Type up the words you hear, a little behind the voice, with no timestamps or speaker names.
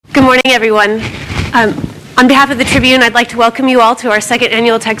Good morning, everyone. On behalf of the Tribune, I'd like to welcome you all to our second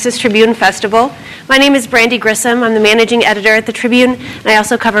annual Texas Tribune Festival. My name is Brandy Grissom. I'm the managing editor at the Tribune, and I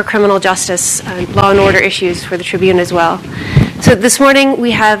also cover criminal justice, law and order issues for the Tribune as well. So this morning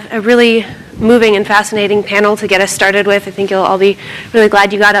we have a really moving and fascinating panel to get us started with. I think you'll all be really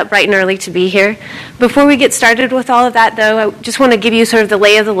glad you got up bright and early to be here. Before we get started with all of that, though, I just want to give you sort of the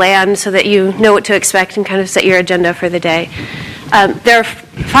lay of the land so that you know what to expect and kind of set your agenda for the day. There are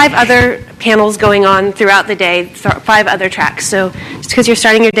 5 other panels going on throughout the day, 5 other tracks. So just because you're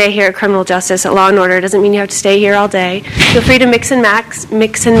starting your day here at Criminal Justice at Law and Order doesn't mean you have to stay here all day. Feel free to mix and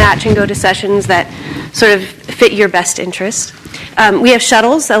match and go to sessions that sort of fit your best interest. We have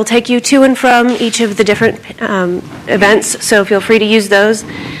shuttles that will take you to and from each of the different events, so feel free to use those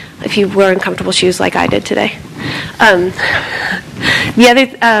if you were in comfortable shoes like I did today.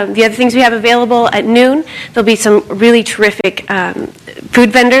 The other things we have available at noon, there'll be some really terrific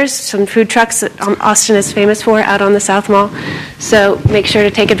food vendors, some food trucks that Austin is famous for out on the South Mall. So make sure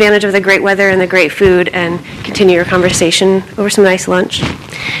to take advantage of the great weather and the great food and continue your conversation over some nice lunch.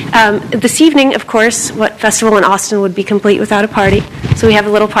 This evening, of course, what festival in Austin would be complete without a party? So we have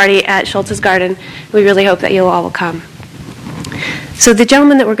a little party at Schultz's Garden. We really hope that you all will come. So the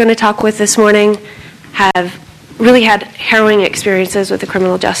gentlemen that we're going to talk with this morning have really had harrowing experiences with the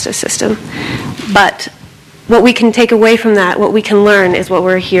criminal justice system. But what we can take away from that, what we can learn, is what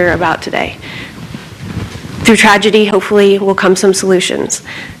we're here about today. Through tragedy, hopefully, will come some solutions.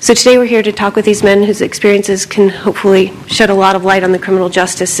 So today we're here to talk with these men whose experiences can hopefully shed a lot of light on the criminal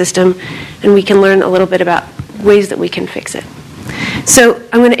justice system, and we can learn a little bit about ways that we can fix it. So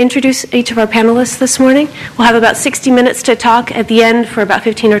I'm going to introduce each of our panelists this morning. We'll have about 60 minutes to talk. At the end, for about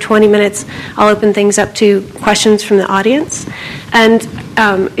 15 or 20 minutes, I'll open things up to questions from the audience. And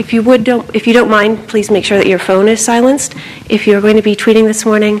if you don't mind, please make sure that your phone is silenced. If you're going to be tweeting this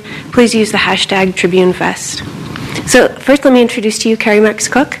morning, please use the hashtag TribuneFest. So first, let me introduce to you Carrie Max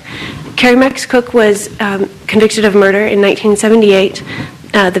Cook. Carrie Max Cook was convicted of murder in 1978.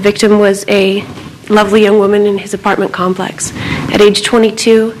 The victim was a lovely young woman in his apartment complex. At age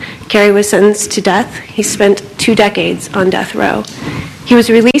 22, Carrie was sentenced to death. He spent 2 decades on death row. He was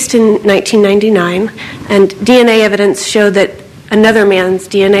released in 1999, and DNA evidence showed that another man's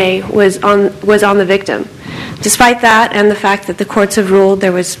DNA was on the victim. Despite that, and the fact that the courts have ruled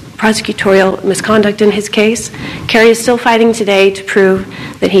there was prosecutorial misconduct in his case, Carrie is still fighting today to prove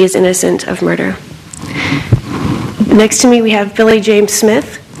that he is innocent of murder. Next to me, we have Billy James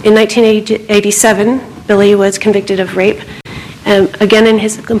Smith. In 1987, Billy was convicted of rape. Again, in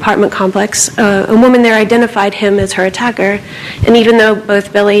his apartment complex, a woman there identified him as her attacker. And even though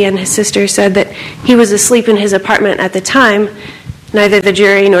both Billy and his sister said that he was asleep in his apartment at the time, neither the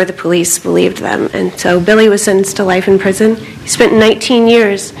jury nor the police believed them. And so Billy was sentenced to life in prison. He spent 19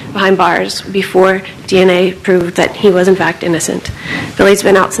 years behind bars before DNA proved that he was in fact innocent. Billy's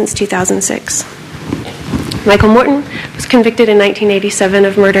been out since 2006. Michael Morton was convicted in 1987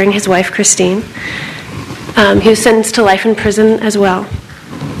 of murdering his wife, Christine. He was sentenced to life in prison as well.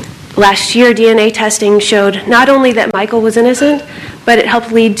 Last year, DNA testing showed not only that Michael was innocent, but it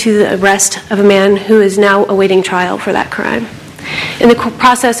helped lead to the arrest of a man who is now awaiting trial for that crime. In the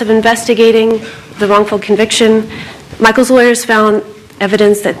process of investigating the wrongful conviction, Michael's lawyers found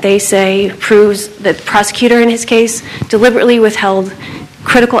evidence that they say proves that the prosecutor in his case deliberately withheld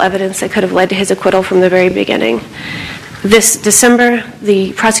critical evidence that could have led to his acquittal from the very beginning. This December,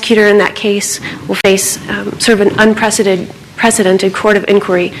 the prosecutor in that case will face sort of an unprecedented court of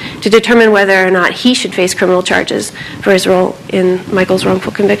inquiry to determine whether or not he should face criminal charges for his role in Michael's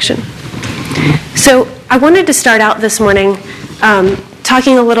wrongful conviction. So I wanted to start out this morning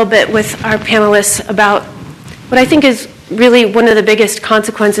talking a little bit with our panelists about what I think is really one of the biggest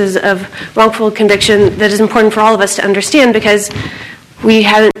consequences of wrongful conviction that is important for all of us to understand, because we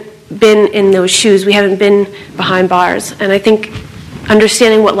haven't been in those shoes. We haven't been behind bars. And I think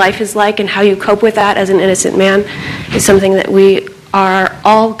understanding what life is like and how you cope with that as an innocent man is something that we are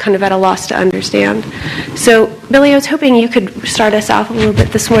all kind of at a loss to understand. So, Billy, I was hoping you could start us off a little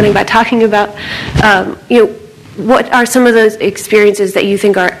bit this morning by talking about, what are some of those experiences that you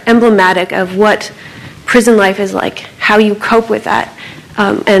think are emblematic of what prison life is like, how you cope with that,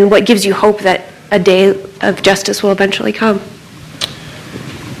 and what gives you hope that a day of justice will eventually come?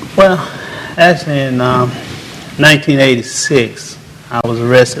 Well, actually in 1986, I was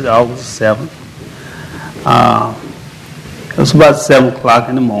arrested August 7th. It was about 7 o'clock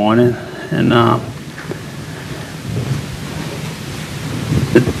in the morning, and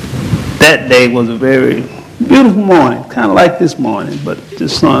that day was a very beautiful morning, kind of like this morning, but the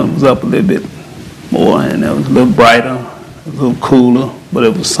sun was up a little bit more and it was a little brighter. a little cooler, but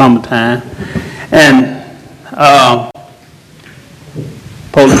it was summertime. And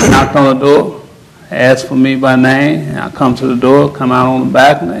police knocked on the door, asked for me by name, and I come to the door, come out on the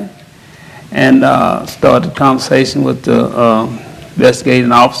balcony, and started the conversation with the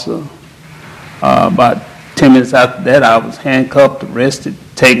investigating officer. About 10 minutes after that, I was handcuffed, arrested,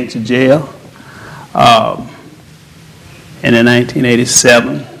 taken to jail. And in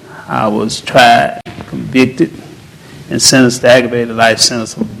 1987, I was tried, convicted, and sentenced to aggravated life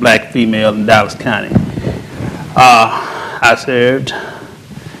sentence of a black female in Dallas County. I served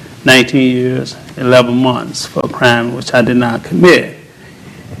 19 years, 11 months for a crime which I did not commit.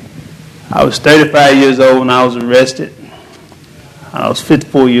 I was 35 years old when I was arrested. I was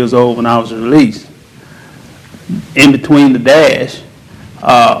 54 years old when I was released. In between the dash,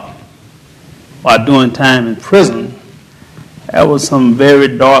 while doing time in prison, that was some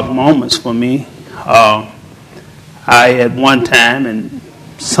very dark moments for me. I at one time, and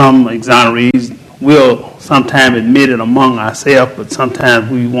some exonerees will sometimes admit it among ourselves, but sometimes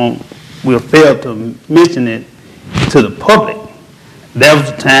we'll fail to mention it to the public. That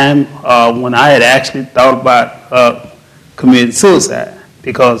was the time when I had actually thought about committing suicide,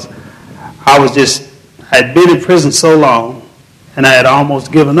 because I'd been in prison so long, and I had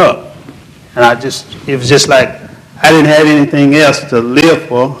almost given up. And it was just like I didn't have anything else to live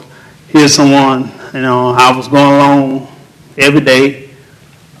for. Here's someone, I was going along every day,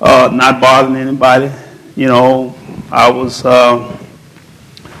 not bothering anybody. I was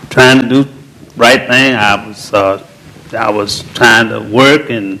trying to do the right thing. I was trying to work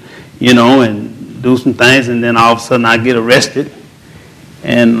and do some things, and then all of a sudden I get arrested,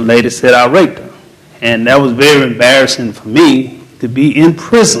 and the lady said I raped her. And that was very embarrassing for me to be in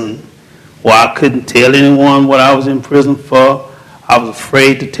prison where I couldn't tell anyone what I was in prison for. I was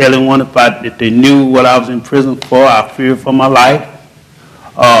afraid to tell anyone if they knew what I was in prison for. I feared for my life.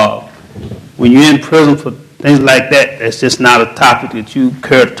 When you're in prison for things like that, that's just not a topic that you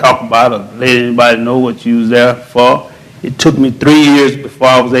care to talk about or let anybody know what you was there for. It took me 3 years before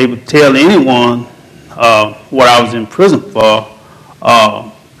I was able to tell anyone what I was in prison for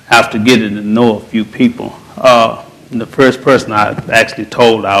after getting to know a few people. The first person I actually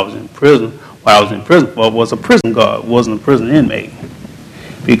told I was in prison, what I was in prison for, was a prison guard, wasn't a prison inmate.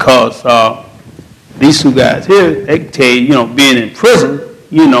 Because these two guys here, they can tell you, being in prison,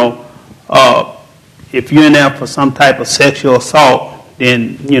 if you're in there for some type of sexual assault,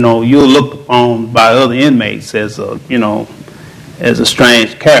 then, you're looked upon by other inmates as a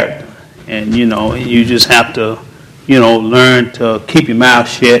strange character. And, you just have to, learn to keep your mouth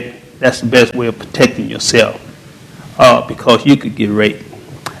shut. That's the best way of protecting yourself, because you could get raped.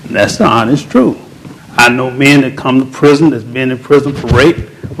 And that's the honest truth. I know men that come to prison that's been in prison for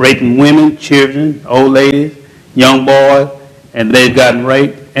raping women, children, old ladies, young boys, and they've gotten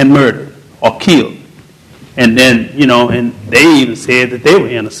raped and murdered or killed. And then, and they even said that they were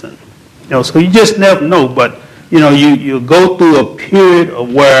innocent. So you just never know. But, you go through a period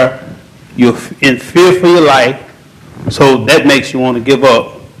of where you're in fear for your life, so that makes you want to give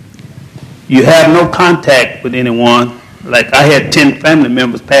up. You have no contact with anyone. Like I had 10 family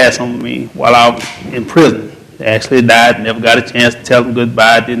members pass on me while I was in prison. They actually died, never got a chance to tell them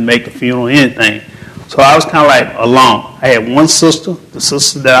goodbye, didn't make the funeral or anything. So I was kind of like alone. I had one sister, the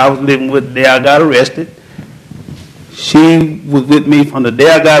sister that I was living with the day I got arrested. She was with me from the day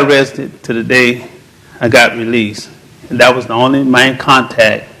I got arrested to the day I got released. And that was the only main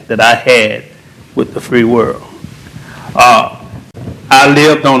contact that I had with the free world. I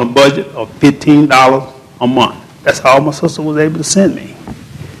lived on a budget of $15 a month. That's all my sister was able to send me.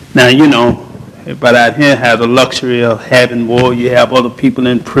 Now, everybody out here has the luxury of having more. You have other people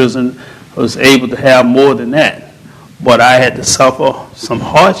in prison who was able to have more than that. But I had to suffer some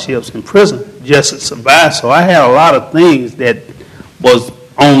hardships in prison just to survive. So I had a lot of things that was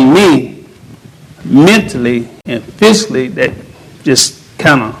on me mentally and physically that just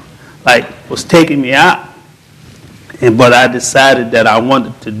kind of like was taking me out. But I decided that I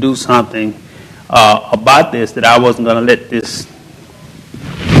wanted to do something about this, that I wasn't going to let this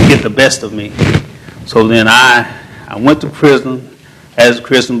get the best of me. So then I went to prison as a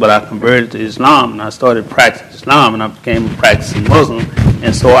Christian, but I converted to Islam, and I started practicing Islam, and I became a practicing Muslim.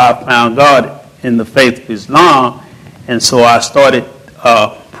 And so I found God in the faith of Islam, and so I started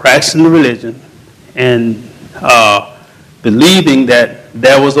practicing the religion and believing that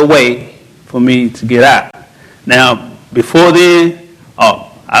there was a way for me to get out. Now, before then,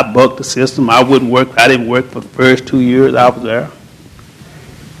 I bucked the system. I wouldn't work. I didn't work for the first 2 years I was there.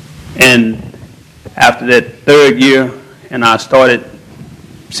 And after that third year, and I started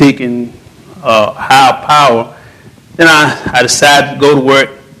seeking higher power, then I decided to go to work,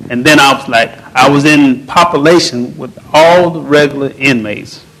 and then I was in population with all the regular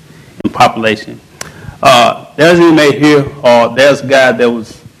inmates in population. There's an inmate here, or there's a guy that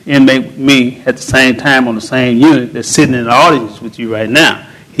was inmate with me at the same time on the same unit that's sitting in the audience with you right now.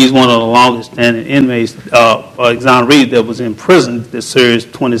 He's one of the longest standing inmates, exonerees that was in prison that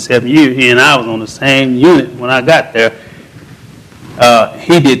served 27 years. He and I was on the same unit when I got there.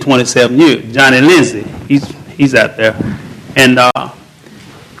 He did 27 years. Johnny Lindsay, he's out there. And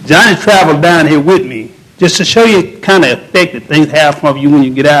Johnny traveled down here with me just to show you kind of effect that things have from you when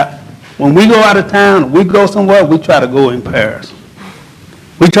you get out. When we go out of town, we go somewhere, we try to go in pairs.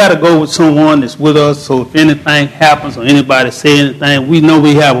 We try to go with someone that's with us, so if anything happens or anybody say anything, we know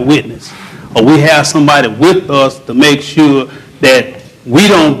we have a witness. Or we have somebody with us to make sure that we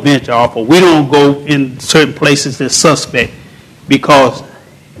don't venture off or we don't go in certain places that's suspect. Because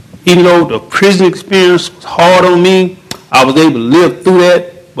even though the prison experience was hard on me, I was able to live through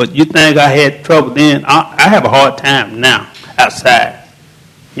that. But you think I had trouble then? I have a hard time now outside.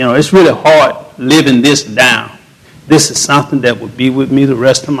 You know, it's really hard living this down. This is something that would be with me the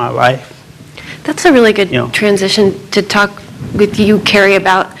rest of my life. That's a really good transition to talk with you, Carrie,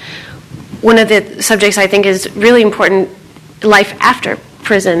 about one of the subjects I think is really important, life after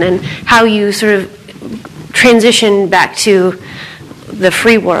prison, and how you sort of transition back to the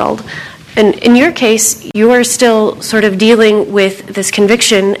free world. And in your case, you are still sort of dealing with this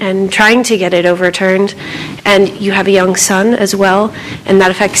conviction and trying to get it overturned, and you have a young son as well, and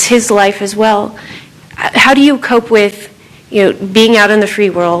that affects his life as well. How do you cope with, being out in the free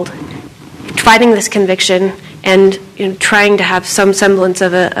world, fighting this conviction, and trying to have some semblance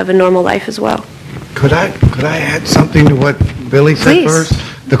of a normal life as well? Could I add something to what Billy said? Please. First?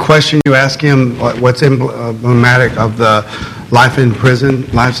 The question you asked him, what's emblematic of the life in prison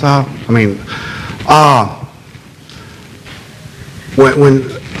lifestyle? I mean,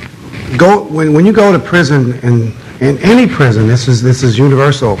 when you go to prison, in any prison, this is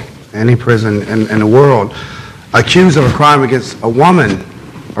universal, any prison in the world, accused of a crime against a woman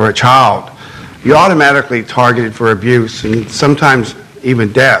or a child, you're automatically targeted for abuse and sometimes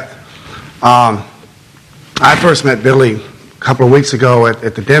even death. I first met Billy a couple of weeks ago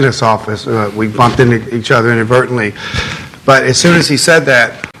at the dentist's office. We bumped into each other inadvertently. But as soon as he said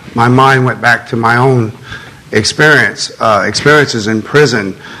that, my mind went back to my own experiences in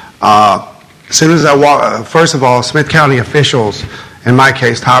prison. As soon as I walked, first of all, Smith County officials, in my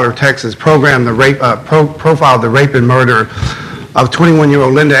case, Tyler, Texas, profiled the rape and murder of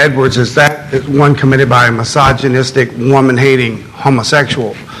 21-year-old Linda Edwards as that one committed by a misogynistic, woman-hating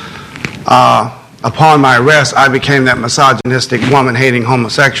homosexual. Upon my arrest, I became that misogynistic, woman-hating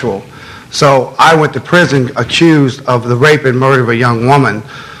homosexual. So I went to prison accused of the rape and murder of a young woman.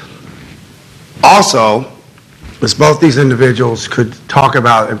 Also, as both these individuals could talk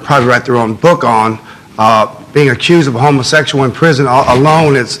about and probably write their own book on, being accused of homosexual in prison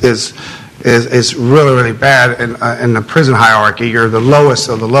alone is really, really bad in the prison hierarchy. You're the lowest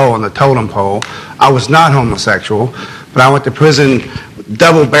of the low on the totem pole. I was not homosexual, but I went to prison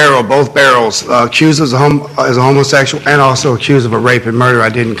double barrel, both barrels, accused as a homosexual and also accused of a rape and murder I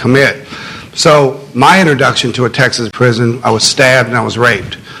didn't commit. So my introduction to a Texas prison, I was stabbed and I was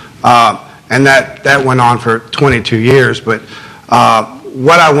raped. And that went on for 22 years. But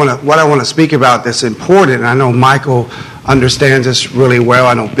what I want to speak about that's important, and I know Michael understands this really well.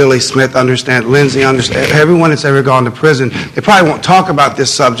 I know Billy Smith understands, Lindsay understands, everyone that's ever gone to prison. They probably won't talk about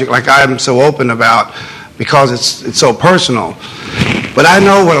this subject like I am so open about because it's so personal. But I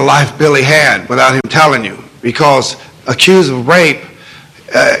know what a life Billy had without him telling you, because accused of rape,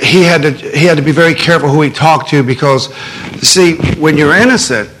 he had to be very careful who he talked to, because, see, when you're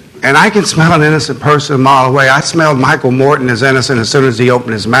innocent, and I can smell an innocent person a mile away. I smelled Michael Morton as innocent as soon as he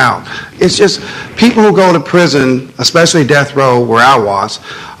opened his mouth. It's just people who go to prison, especially death row where I was.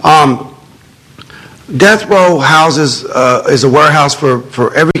 Death row houses is a warehouse for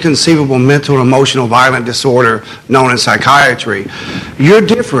every conceivable mental and emotional violent disorder known in psychiatry. You're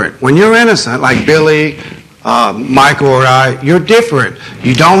different. When you're innocent, like Billy, Michael or I, you're different.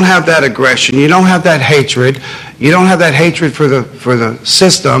 You don't have that aggression. You don't have that hatred. You don't have that hatred for the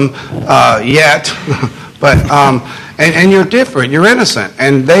system yet. But and you're different. You're innocent,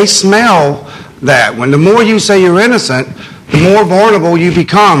 and they smell that. When the more you say you're innocent, the more vulnerable you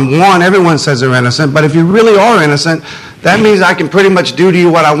become. One, everyone says they're innocent, but if you really are innocent, that means I can pretty much do to you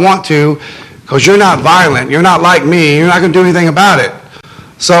what I want to, because you're not violent. You're not like me. You're not going to do anything about it.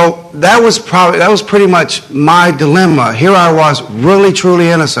 So that was pretty much my dilemma. Here I was, really, truly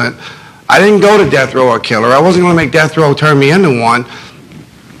innocent. I didn't go to death row or killer. I wasn't going to make death row turn me into one.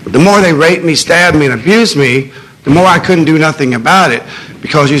 The more they raped me, stabbed me, and abused me, the more I couldn't do nothing about it.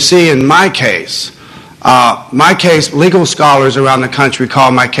 Because you see, in my case, legal scholars around the country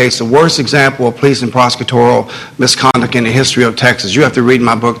call my case the worst example of police and prosecutorial misconduct in the history of Texas. You have to read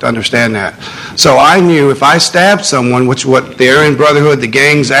my book to understand that. So I knew if I stabbed someone, which is what the Aryan Brotherhood, the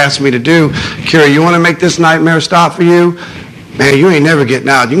gangs asked me to do, Kira, you want to make this nightmare stop for you? Man, you ain't never getting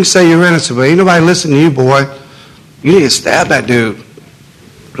out. You can say you're innocent, but ain't nobody listening to you, boy. You need to stab that dude.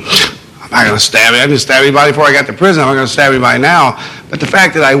 I'm not going to stab him. I didn't stab anybody before I got to prison. I'm not going to stab anybody now. But the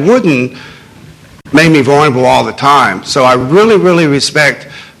fact that I wouldn't made me vulnerable all the time. So I really, really respect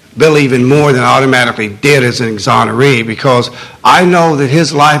Billy even more than I automatically did as an exoneree, because I know that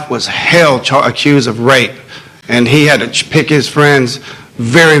his life was hell accused of rape, and he had to pick his friends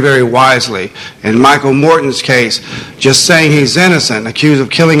very, very wisely. In Michael Morton's case, just saying he's innocent, accused of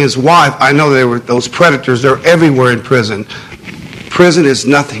killing his wife, I know there were those predators. They're everywhere in prison. Prison is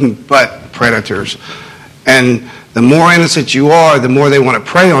nothing but predators. And the more innocent you are, the more they want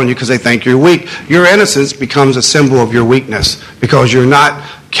to prey on you because they think you're weak. Your innocence becomes a symbol of your weakness because you're not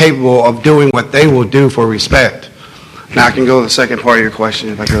capable of doing what they will do for respect. Now I can go to the second part of your question,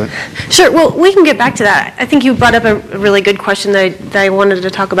 if I could. Sure. Well, we can get back to that. I think you brought up a really good question that I wanted to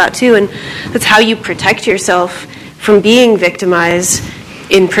talk about too, and that's how you protect yourself from being victimized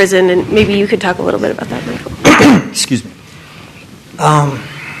in prison. And maybe you could talk a little bit about that, Michael. Excuse me.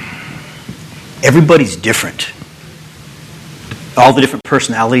 Everybody's different. All the different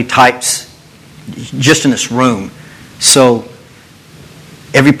personality types just in this room. So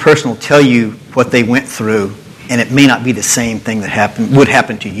every person will tell you what they went through, and it may not be the same thing that would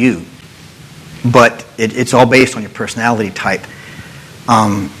happen to you. But it's all based on your personality type.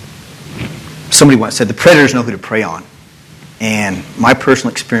 Somebody once said the predators know who to prey on. And my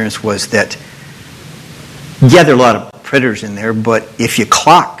personal experience was that, yeah, there are a lot of predators in there, but if you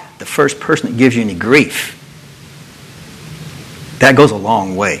clock the first person that gives you any grief, that goes a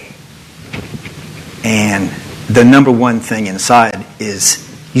long way. And the number one thing inside is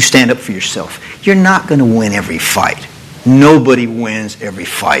you stand up for yourself. You're not going to win every fight. Nobody wins every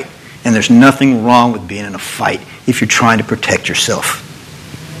fight. And there's nothing wrong with being in a fight if you're trying to protect yourself.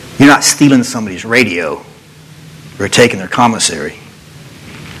 You're not stealing somebody's radio or taking their commissary.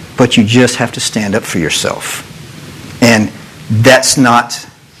 But you just have to stand up for yourself. And that's not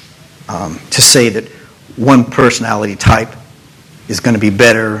to say that one personality type is going to be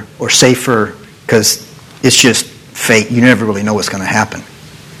better or safer, because it's just fate. You never really know what's going to happen.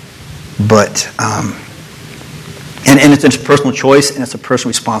 But and it's a personal choice and it's a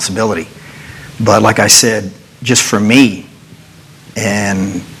personal responsibility. But like I said, just for me,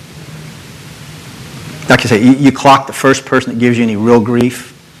 and like I say, you clock the first person that gives you any real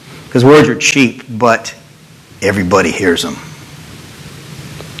grief, because words are cheap, but everybody hears them.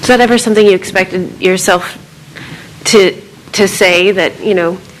 Is that ever something you expected yourself to say, that, you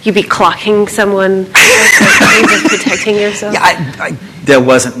know, you'd be clocking someone of protecting yourself? Yeah, that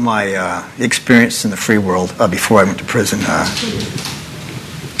wasn't my experience in the free world before I went to prison.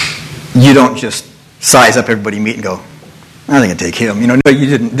 You don't just size up everybody you meet and go, I think I'd take him. You know, no, you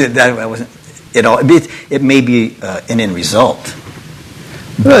didn't. That wasn't at all. It may be an end result,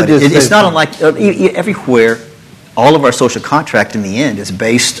 but it's not unlike everywhere. All of our social contract in the end is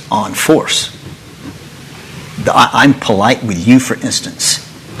based on force. I'm polite with you, for instance.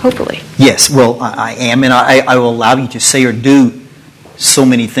 Hopefully. Yes, well, I am, and I will allow you to say or do so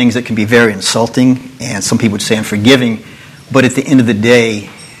many things that can be very insulting, and some people would say unforgiving, but at the end of the day,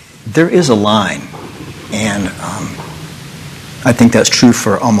 there is a line, and I think that's true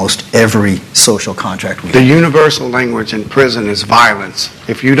for almost every social contract we have. The universal language in prison is violence.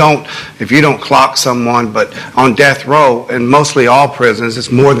 If you don't clock someone, but on death row, and mostly all prisons,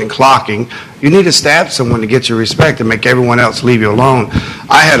 it's more than clocking. You need to stab someone to get your respect and make everyone else leave you alone.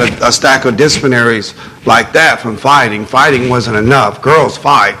 I had a stack of disciplinaries like that from fighting. Fighting wasn't enough. Girls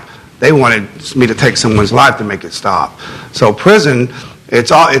fight. They wanted me to take someone's life to make it stop. So prison,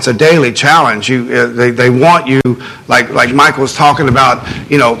 it's a daily challenge. They want you, like Michael was talking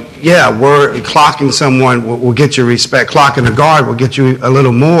about, you know, yeah, we're clocking someone will get you respect. Clocking a guard will get you a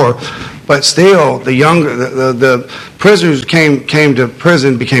little more. But still, the prisoners came to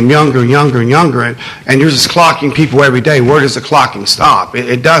prison, became younger and younger and younger, and you're just clocking people every day. Where does the clocking stop?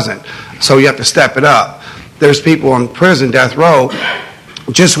 It doesn't. So you have to step it up. There's people in prison, death row,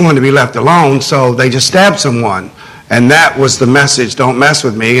 just wanted to be left alone, so they just stabbed someone. And that was the message, don't mess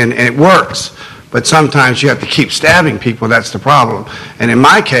with me, and it works. But sometimes you have to keep stabbing people, that's the problem. And in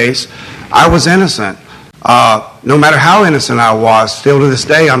my case, I was innocent. No matter how innocent I was, still to this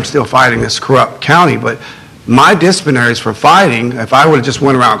day, I'm still fighting this corrupt county. But my disciplinaries for fighting, if I would have just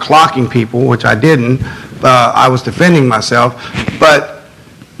went around clocking people, which I didn't, I was defending myself, but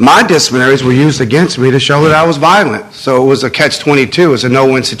my disciplinaries were used against me to show that I was violent. So it was a catch-22. It was a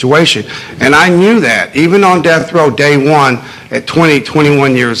no-win situation. And I knew that. Even on death row day one at 20,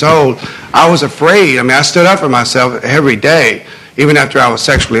 21 years old, I was afraid. I mean, I stood up for myself every day. Even after I was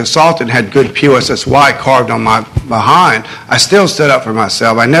sexually assaulted and had good PUSSY carved on my behind, I still stood up for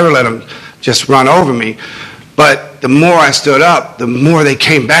myself. I never let them just run over me. But the more I stood up, the more they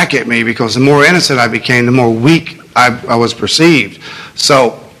came back at me, because the more innocent I became, the more weak I was perceived.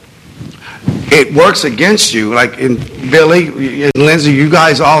 So it works against you. Like in Billy and Lindsay, you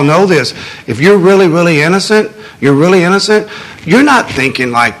guys all know this. If you're really, really innocent, you're not thinking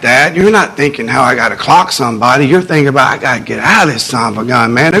like that. You're not thinking how I got to clock somebody. You're thinking about, I got to get out of this son of a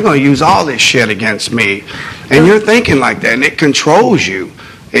gun, man. They're going to use all this shit against me. And you're thinking like that, and it controls you.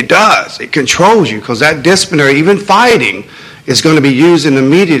 It does. It controls you, because that disciplinary, even fighting, is going to be used in the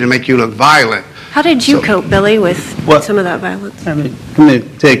media to make you look violent. How did you cope, Billy, with some of that violence? I mean, let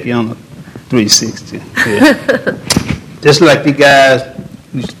me take you on a 360. Yeah. Just like you guys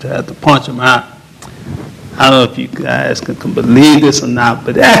used to have to punch them out. I don't know if you guys can believe this or not,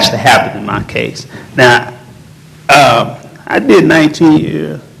 but it actually happened in my case. Now, I did 19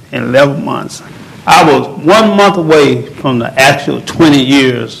 years and 11 months. I was 1 month away from the actual 20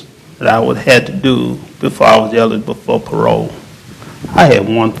 years that I would have had to do before I was eligible for parole. I had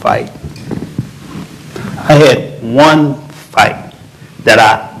one fight. I had one fight that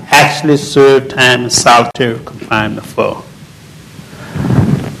I actually served time in solitary confinement for.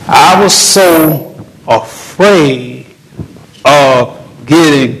 I was so afraid of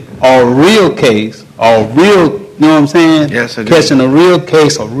getting a real case, or real, you know what I'm saying? Yes, I do. Catching a real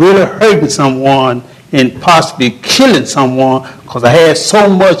case, or really hurting someone and possibly killing someone, because I had so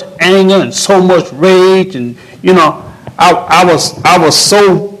much anger and so much rage, and you know, I was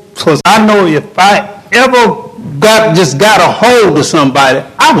so, because I know if I ever got a hold of somebody,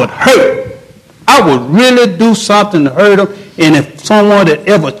 I would hurt. I would really do something to hurt them. And if someone that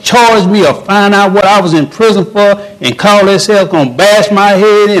ever charged me or find out what I was in prison for and call themselves gonna bash my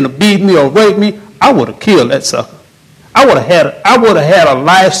head in or beat me or rape me, I would have killed that sucker. I would have had a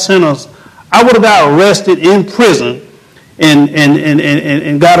life sentence. I would have got arrested in prison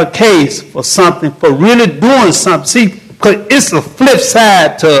and got a case for something, for really doing something. See, because it's a flip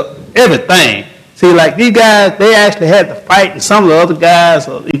side to everything. See, like these guys, they actually had to fight, and some of the other guys,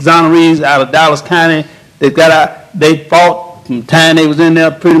 exonerees out of Dallas County, they fought from the time they was in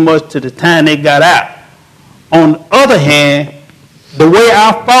there pretty much to the time they got out. On the other hand, the way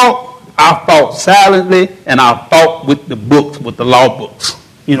I fought silently, and I fought with the books, with the law books.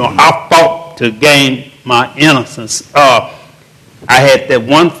 You know, I fought to gain my innocence. I had that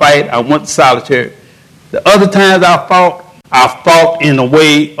one fight, I went solitary. The other times I fought in a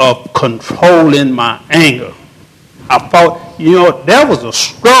way of controlling my anger. I fought, you know, there was a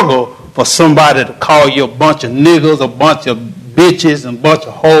struggle for somebody to call you a bunch of niggas, a bunch of bitches, and a bunch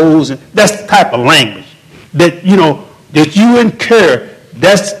of hoes. And that's the type of language that, you know, that you incur.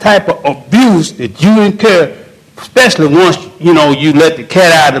 That's the type of abuse that you incur, especially once, you know, you let the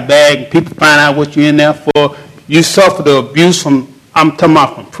cat out of the bag and people find out what you're in there for. You suffer the abuse from, I'm talking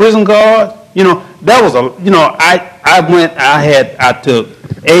about from prison guards. You know, that was a, you know, I took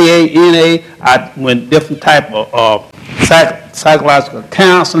AA, NA, I went different type of psychological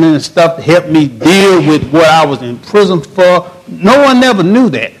counseling and stuff to help me deal with what I was in prison for. No one ever knew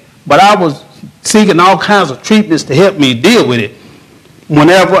that, but I was seeking all kinds of treatments to help me deal with it.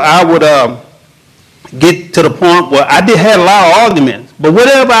 Whenever I would get to the point where I did have a lot of arguments, but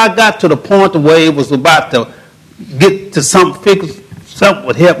whenever I got to the point where it was about to get to something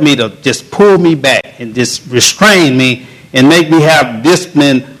would help me to just pull me back and just restrain me and make me have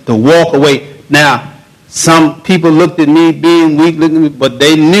discipline to walk away. Now, some people looked at me being weak, but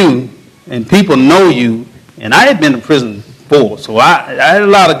they knew, and people know you, and I had been in prison before, so I had a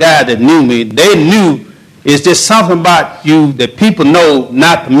lot of guys that knew me. They knew it's just something about you that people know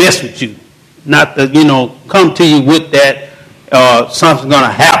not to mess with you, not to, you know, come to you with that, something's going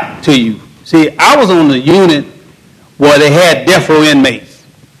to happen to you. See, I was on the unit where they had death row inmates.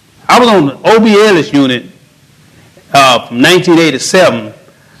 I was on the OB unit from 1987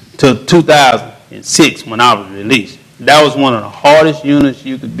 to 2006 when I was released. That was one of the hardest units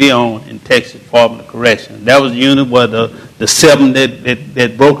you could be on in Texas Department of Correction. That was the unit where the 7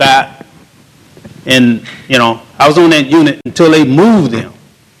 that broke out. And, you know, I was on that unit until they moved them.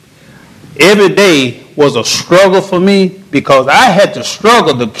 Every day was a struggle for me because I had to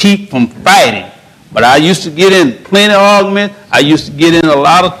struggle to keep from fighting. But I used to get in plenty of arguments. I used to get in a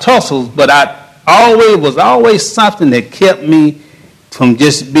lot of tussles. But was always something that kept me from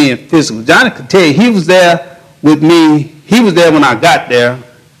just being physical. Johnny could tell you, he was there with me. He was there when I got there,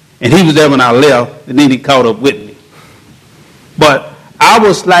 and he was there when I left, and then he caught up with me. But I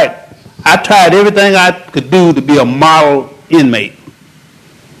was like, I tried everything I could do to be a model inmate.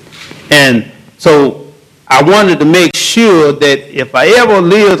 And so I wanted to make sure that if I ever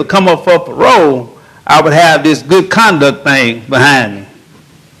lived to come up for parole, I would have this good conduct thing behind me.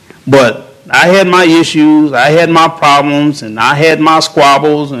 But I had my issues, I had my problems, and I had my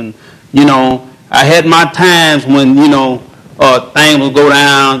squabbles, and, you know, I had my times when, you know, things would go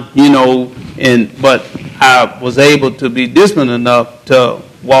down, you know, but I was able to be disciplined enough to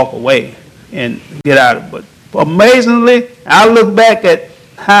walk away and get out of it. But amazingly, I look back at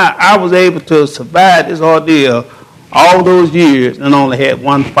how I was able to survive this ordeal all those years and only had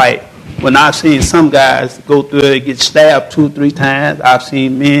one fight. When I've seen some guys go through it, get stabbed 2 or 3 times. I've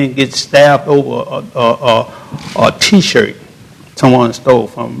seen men get stabbed over a T-shirt someone stole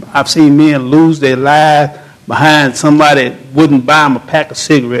from them. I've seen men lose their lives behind somebody that wouldn't buy them a pack of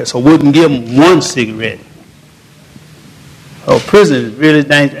cigarettes or wouldn't give them one cigarette. Prison is really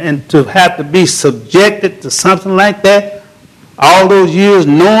dangerous. And to have to be subjected to something like that all those years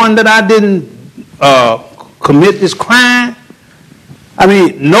knowing that I didn't commit this crime, I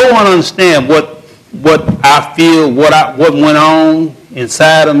mean, no one understands what I feel, what went on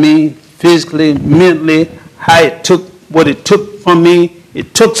inside of me, physically, mentally, how it took, what it took from me.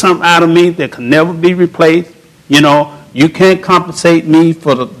 It took something out of me that could never be replaced. You know, you can't compensate me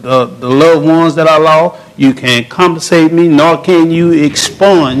for the loved ones that I lost. You can't compensate me, nor can you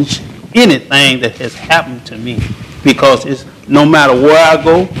expunge anything that has happened to me, because it's no matter where I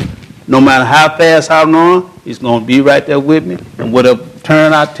go, no matter how fast I run, it's going to be right there with me. And whatever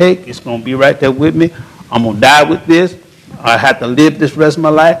turn I take, it's going to be right there with me. I'm going to die with this. I have to live this rest of my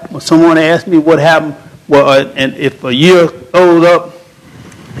life. When someone asks me what happened, well, and if a year throws up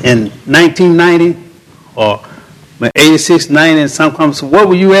in 1990 or when 86, 90, and some comes, so where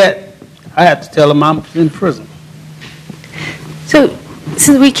were you at? I have to tell them I'm in prison. So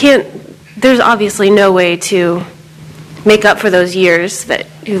since we can't, there's obviously no way to make up for those years that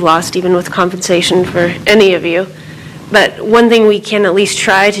you lost, even with compensation for any of you. But one thing we can at least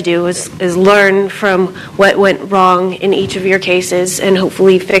try to do is learn from what went wrong in each of your cases and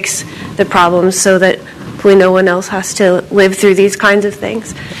hopefully fix the problems so that hopefully no one else has to live through these kinds of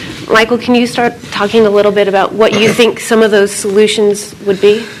things. Michael, can you start talking a little bit about what you think some of those solutions would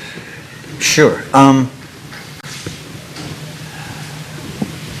be? Sure.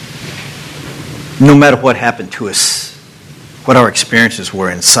 No matter what happened to us, what our experiences were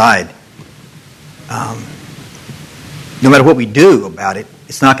inside, no matter what we do about it,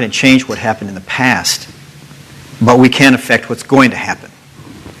 it's not going to change what happened in the past, but we can affect what's going to happen.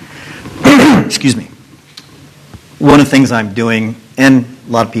 Excuse me. One of the things I'm doing, and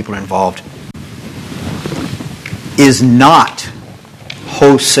a lot of people are involved, is not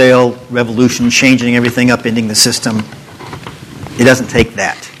wholesale revolution, changing everything up, ending the system. It doesn't take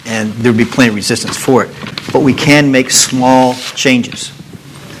that, and there'll be plenty of resistance for it. But we can make small changes,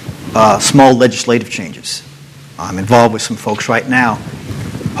 small legislative changes. I'm involved with some folks right now.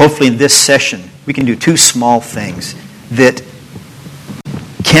 Hopefully in this session, we can do 2 small things that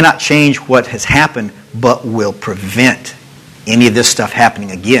cannot change what has happened, but will prevent any of this stuff happening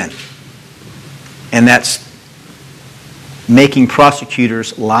again. And that's making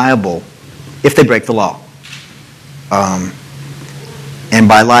prosecutors liable if they break the law. And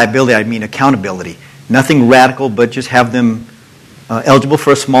by liability, I mean accountability. Nothing radical, but just have them eligible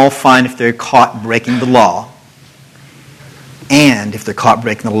for a small fine if they're caught breaking the law. And if they're caught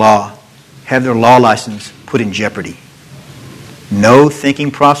breaking the law, have their law license put in jeopardy. No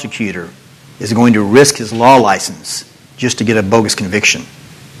thinking prosecutor is going to risk his law license just to get a bogus conviction.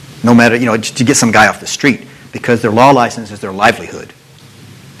 No matter, just to get some guy off the street, because their law license is their livelihood.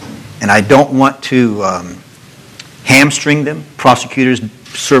 And I don't want to hamstring them. Prosecutors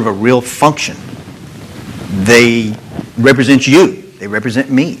serve a real function. They represent you. They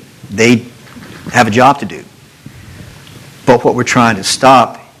represent me. They have a job to do. But what we're trying to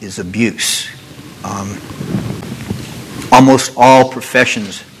stop is abuse. Almost all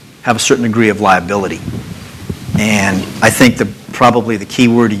professions have a certain degree of liability. And I think probably the key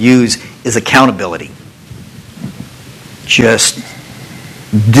word to use is accountability. Just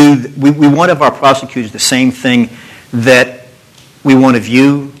we want of our prosecutors the same thing that we want of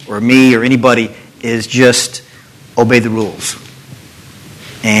you or me or anybody, is just obey the rules.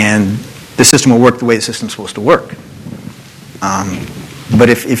 And the system will work the way the system's supposed to work. But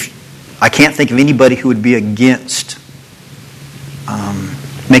if I can't think of anybody who would be against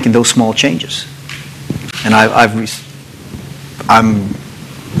making those small changes. And I I'm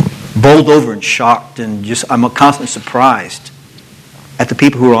bowled over and shocked, and I'm constantly surprised at the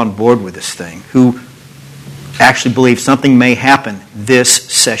people who are on board with this thing, who actually believe something may happen this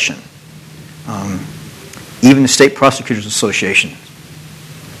session. Even the State Prosecutors Association,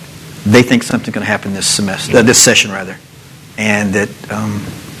 they think something's going to happen this session, and that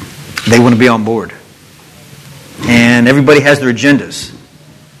they want to be on board. And everybody has their agendas,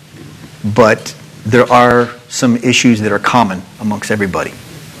 but there are some issues that are common amongst everybody.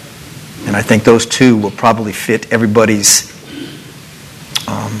 And I think those two will probably fit everybody's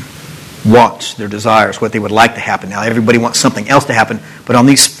wants, their desires, what they would like to happen. Now, everybody wants something else to happen, but on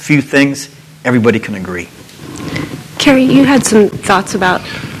these few things, everybody can agree. Kerry, you had some thoughts about...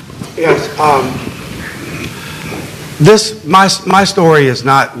 Yes. My story is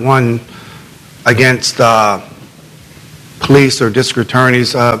not one against police or district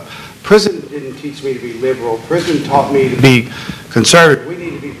attorneys. Prison didn't teach me to be liberal. Prison taught me to be conservative. We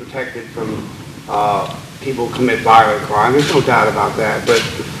need to be protected from people who commit violent crime. There's no doubt about that. But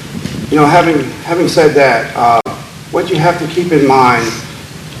having said that, what you have to keep in mind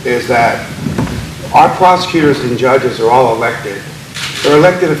is that our prosecutors and judges are all elected. They're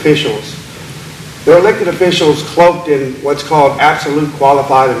elected officials. They're elected officials cloaked in what's called absolute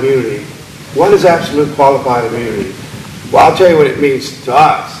qualified immunity. What is absolute qualified immunity? Well, I'll tell you what it means to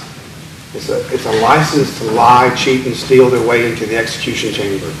us. It's a license to lie, cheat, and steal their way into the execution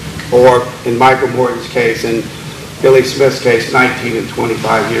chamber. Or in Michael Morton's case, and Billy Smith's case, 19 and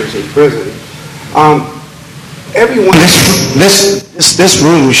 25 years in prison. Everyone, this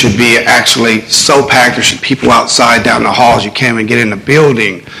room should be actually so packed. There should be people outside down the halls. You can't even get in the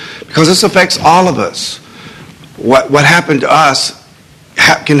building because this affects all of us. What happened to us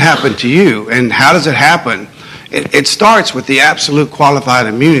can happen to you, and how does it happen? It starts with the absolute qualified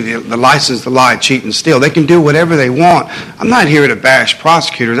immunity, the license to lie, cheat, and steal. They can do whatever they want. I'm not here to bash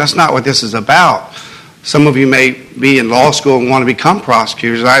prosecutors. That's not what this is about. Some of you may be in law school and want to become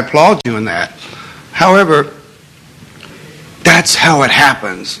prosecutors. I applaud you in that. However, that's how it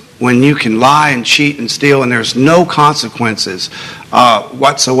happens when you can lie and cheat and steal and there's no consequences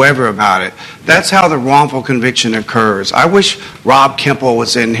whatsoever about it. That's how the wrongful conviction occurs. I wish Rob Kemple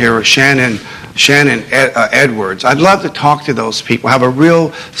was in here or Shannon Edwards. I'd love to talk to those people, have a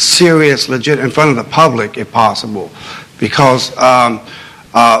real serious, legit, in front of the public if possible, because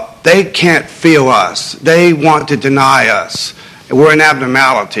they can't feel us. They want to deny us. We're an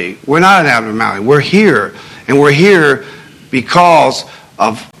abnormality. We're not an abnormality. We're here, and we're here because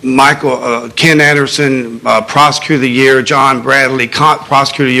of Ken Anderson, Prosecutor of the Year, John Bradley,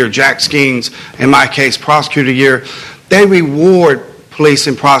 Prosecutor of the Year, Jack Skeens, in my case, Prosecutor of the Year. They reward police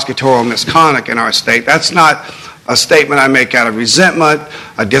and prosecutorial misconduct in our state. That's not a statement I make out of resentment,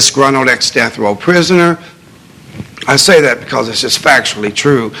 a disgruntled ex-death row prisoner. I say that because it's just factually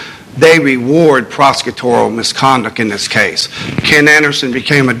true. They reward prosecutorial misconduct in this case. Ken Anderson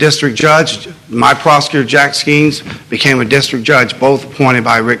became a district judge. My prosecutor, Jack Skeens, became a district judge, both appointed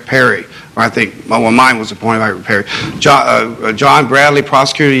by Rick Perry. Or I think, well, mine was appointed by Rick Perry. John Bradley,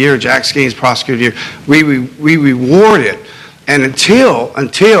 Prosecutor of the Year, Jack Skeens, Prosecutor of the Year. We reward it. And until, and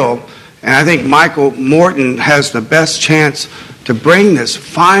I think Michael Morton has the best chance to bring this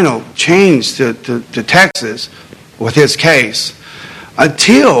final change to Texas with his case,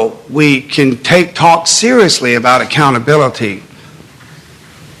 until we can talk seriously about accountability,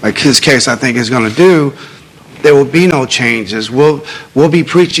 like his case I think is going to do, there will be no changes. We'll be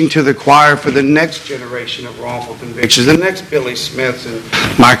preaching to the choir for the next generation of wrongful convictions, the next Billy Smiths and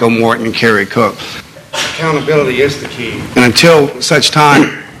Michael Morton and Kerry Cook. Accountability is the key. And until such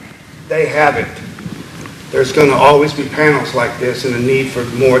time they have it, there's going to always be panels like this and a need for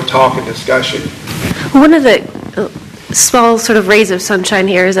more talk and discussion. One of the small sort of rays of sunshine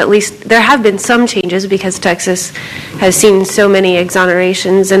here is at least there have been some changes because Texas has seen so many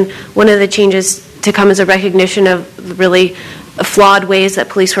exonerations, and one of the changes to come is a recognition of really flawed ways that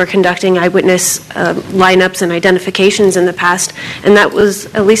police were conducting eyewitness lineups and identifications in the past, and that was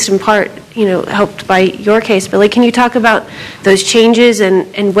at least in part helped by your case. Billy, can you talk about those changes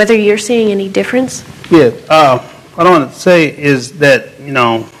and whether you're seeing any difference? Yeah, what I want to say is that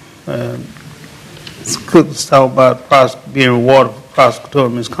it's good to talk about being rewarded for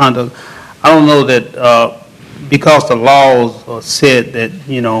prosecutorial misconduct. I don't know that because the laws said that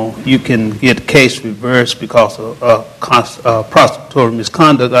you can get a case reversed because of prosecutorial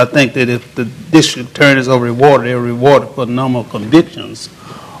misconduct. I think that if the district attorneys are rewarded, they're rewarded for the number of convictions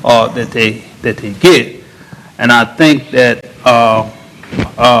that they get, and I think that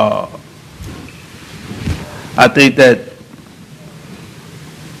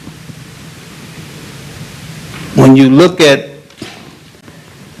when you look at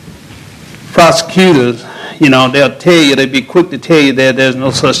prosecutors, they'll tell you, they'll be quick to tell you that there's no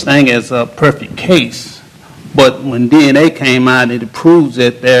such thing as a perfect case. But when DNA came out, it proves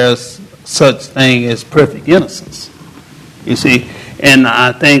that there's such thing as perfect innocence. You see, and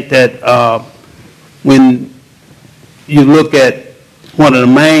I think that when you look at one of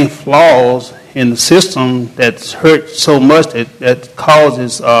the main flaws in the system that's hurt so much that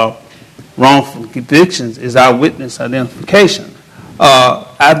causes wrongful convictions is our witness identification.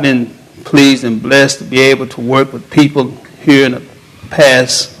 I've been pleased and blessed to be able to work with people here in the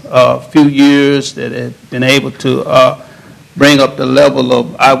past few years that have been able to bring up the level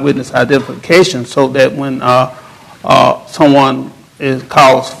of eyewitness identification so that when someone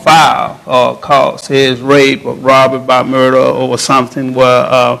calls foul or says rape or robbery by murder or something where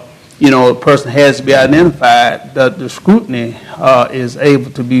a person has to be identified, the scrutiny is able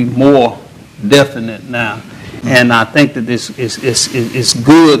to be more definite now. And I think that this is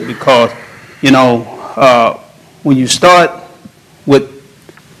good because, when you start with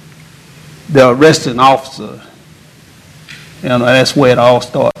the arresting officer, that's where it all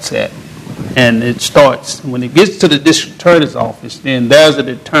starts at. And it starts, when it gets to the district attorney's office, then there's a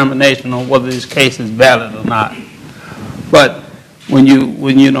determination on whether this case is valid or not. But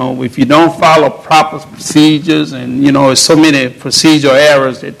if you don't follow proper procedures and, there's so many procedural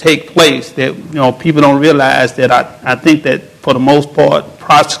errors that take place that, people don't realize that I think that for the most part,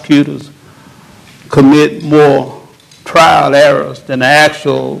 prosecutors commit more trial errors than the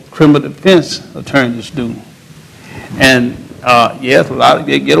actual criminal defense attorneys do. And, yes, a lot of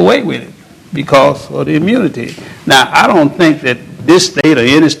them get away with it because of the immunity. Now, I don't think that this state or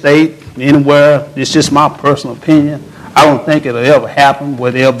any state, anywhere, it's just my personal opinion, I don't think it'll ever happen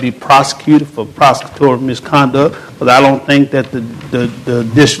where they'll be prosecuted for prosecutorial misconduct, because I don't think that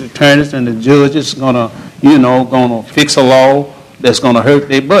the district attorneys and the judges are gonna fix a law that's gonna hurt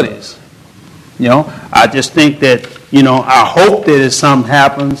their buddies. I just think that, I hope that if something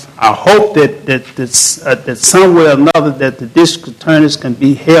happens, I hope that somewhere or another that the district attorneys can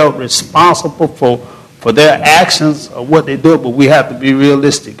be held responsible for their actions or what they do, but we have to be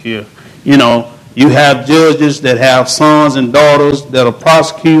realistic here. You have judges that have sons and daughters that are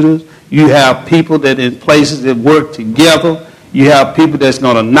prosecutors. You have people that in places that work together. You have people that's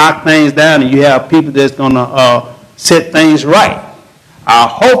going to knock things down, and you have people that's going to set things right. I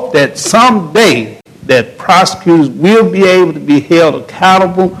hope that someday that prosecutors will be able to be held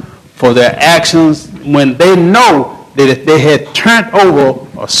accountable for their actions when they know that if they had turned over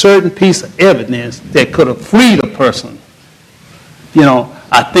a certain piece of evidence that could have freed a person,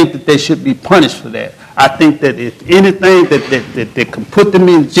 I think that they should be punished for that. I think that if anything that can put them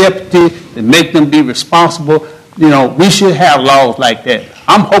in jeopardy, that make them be responsible, we should have laws like that.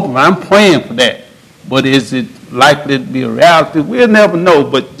 I'm praying for that. But is it likely to be a reality? We'll never know,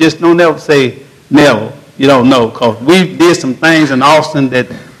 but just don't ever say never. You don't know, because we did some things in Austin that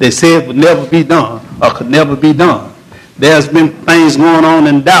they said would never be done or could never be done. There's been things going on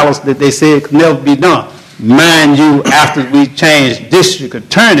in Dallas that they said could never be done. Mind you, after we changed district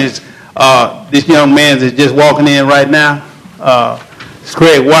attorneys, this young man that's just walking in right now,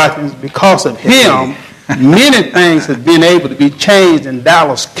 Craig Watkins, because of him, many things have been able to be changed in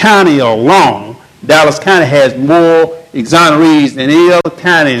Dallas County alone. Dallas County has more exonerees than any other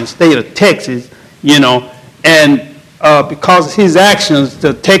county in the state of Texas, and because of his actions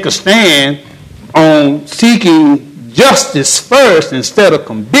to take a stand on seeking justice first instead of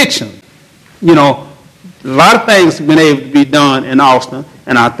conviction, a lot of things have been able to be done in Austin,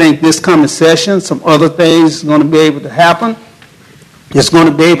 and I think this coming session, some other things are going to be able to happen. It's going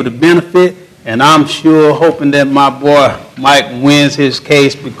to be able to benefit, and I'm sure hoping that my boy Mike wins his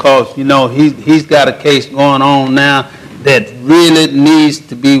case because, he's got a case going on now that really needs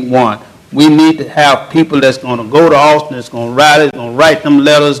to be won. We need to have people that's going to go to Austin, that's going to write it, going to write them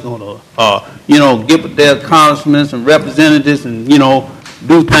letters, going to get with their congressmen and representatives and,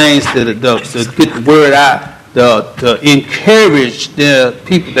 do things to get the word out, to encourage the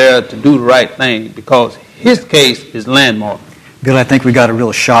people there to do the right thing because his case is landmark. Bill, I think we got a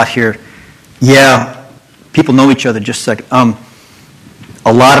real shot here. Yeah, people know each other just a second.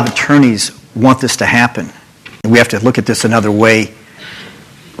 A lot of attorneys want this to happen. We have to look at this another way.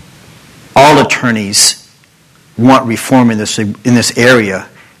 All attorneys want reform in this area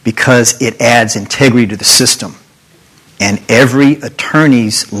because it adds integrity to the system. And every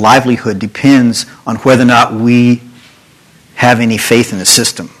attorney's livelihood depends on whether or not we have any faith in the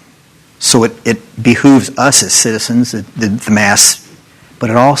system. So it behooves us as citizens, the mass,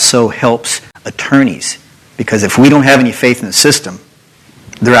 but it also helps attorneys. Because if we don't have any faith in the system,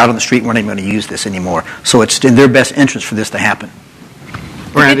 they're out on the street and we're not even going to use this anymore. So it's in their best interest for this to happen.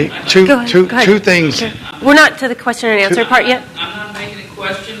 Randy, Go ahead. two things. Sure. We're not to the question and answer part yet. I'm not making a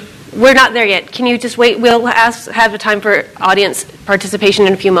question. We're not there yet. Can you just wait? We'll have a time for audience participation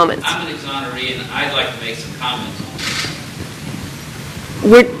in a few moments. I'm an exoneree, and I'd like to make some comments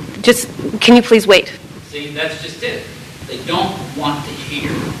on this. Can you please wait? See, that's just it. They don't want to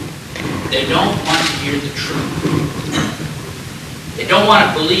hear. They don't want to hear the truth. They don't want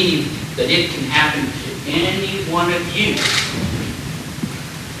to believe that it can happen to any one of you.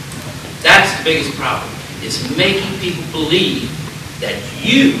 That's the biggest problem. It's making people believe that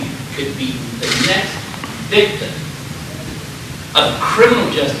you could be the next victim of a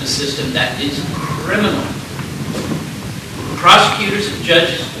criminal justice system that is criminal. Prosecutors and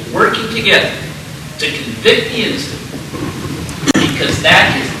judges working together to convict the innocent because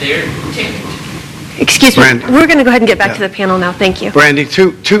that is their ticket. Excuse me. Randy. We're going to go ahead and get back to the panel now. Thank you. Randy,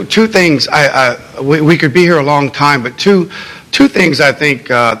 two things. We could be here a long time, but two things I think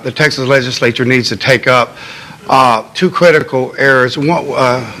the Texas legislature needs to take up. Two critical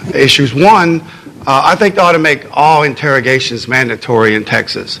issues. One, I think they ought to make all interrogations mandatory in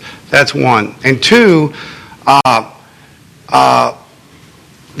Texas. That's one. And two, the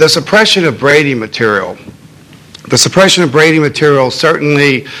suppression of Brady material. The suppression of Brady material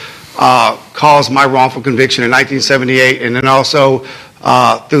certainly caused my wrongful conviction in 1978, and then also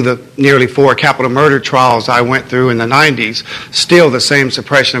through the nearly 4 capital murder trials I went through in the 90s, still the same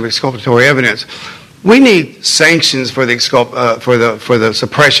suppression of exculpatory evidence. We need sanctions for the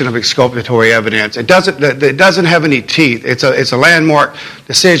suppression of exculpatory evidence. It doesn't have any teeth. It's a landmark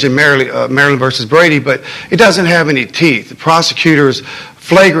decision, Maryland versus Brady, but it doesn't have any teeth. The prosecutors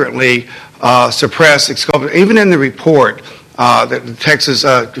flagrantly suppress exculpatory. Even in the report, the Texas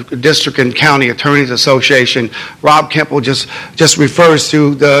District and County Attorneys Association, Rob Kemple just refers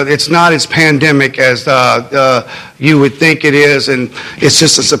to it's not as pandemic as you would think it is, and it's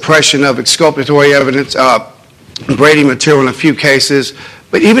just a suppression of exculpatory evidence, Brady material in a few cases.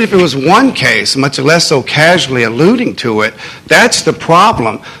 But even if it was one case, much less so casually alluding to it, that's the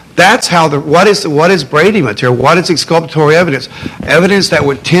problem. That's how what is Brady material? What is exculpatory evidence? Evidence that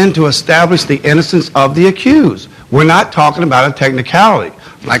would tend to establish the innocence of the accused. We're not talking about a technicality.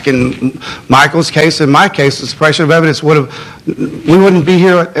 Like in Michael's case, in my case, the suppression of evidence we wouldn't be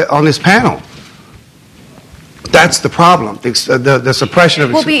here on this panel. That's the problem. The suppression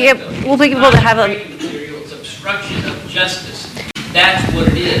of we'll be able to have a It's obstruction of justice. That's what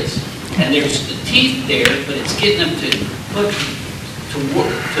it is. And there's the teeth there, but it's getting them to enforce it.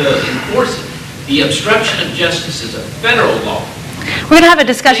 The obstruction of justice is a federal law. We're going to have a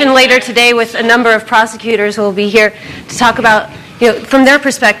discussion later today with a number of prosecutors who will be here to talk about, from their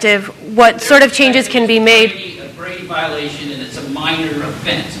perspective, what sort of changes can be made. A Brady violation, and it's a minor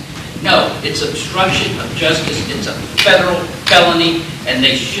offense. No, it's obstruction of justice. It's a federal felony, and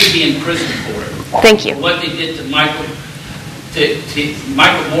they should be in prison for it. Thank you. What they did to Michael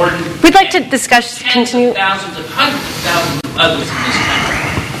Morton. We'd like to continue. Thousands of hundreds of thousands of others in this country.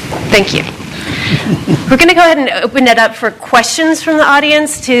 Thank you. We're going to go ahead and open it up for questions from the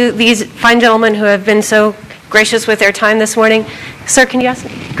audience to these fine gentlemen who have been so gracious with their time this morning. Sir, can you ask?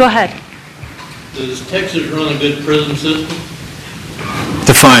 Go ahead. Does Texas run a good prison system?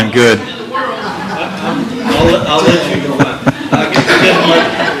 Define good. I'll let you go.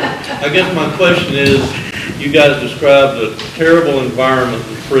 I guess my question is, you guys described a terrible environment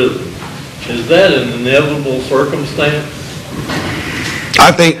in prison. Is that an inevitable circumstance?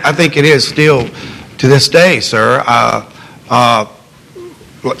 I think it is still to this day, sir.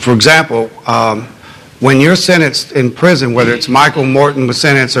 For example, when you're sentenced in prison, whether it's Michael Morton was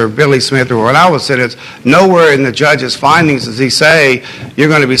sentenced or Billy Smith or when I was sentenced, nowhere in the judge's findings does he say you're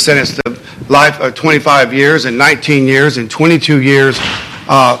going to be sentenced to life of 25 years and 19 years and 22 years.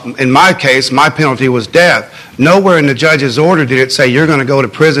 In my case, my penalty was death. Nowhere in the judge's order did it say you're going to go to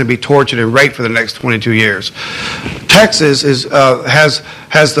prison and be tortured and raped for the next 22 years. Texas has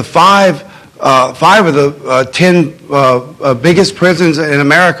the five of the 10 biggest prisons in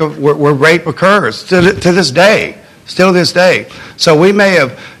America where rape occurs to this day, still this day. So we may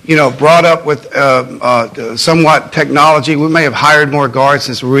have, brought up with somewhat technology. We may have hired more guards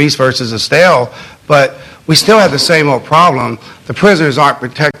since Ruiz versus Estelle, but we still have the same old problem. The prisoners aren't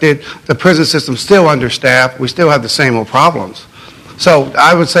protected. The prison system's still understaffed. We still have the same old problems. So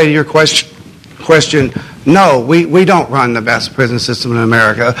I would say to your question, no, we don't run the best prison system in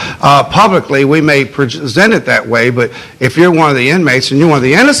America. Publicly, we may present it that way, but if you're one of the inmates and you're one of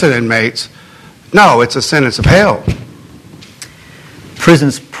the innocent inmates, no, it's a sentence of hell.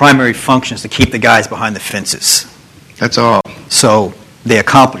 Prison's primary function is to keep the guys behind the fences. That's all. So they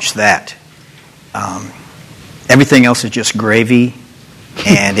accomplish that. Everything else is just gravy.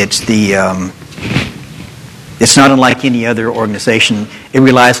 And it's it's not unlike any other organization. It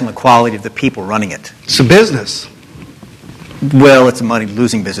relies on the quality of the people running it. It's a business. Well, it's a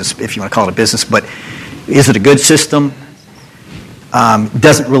money-losing business, if you want to call it a business. But is it a good system?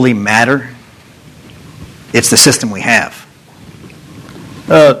 Doesn't really matter. It's the system we have.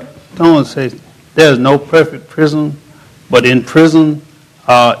 Someone says there's no perfect prison, but in prison,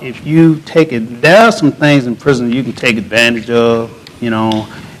 if you take it, there are some things in prison you can take advantage of,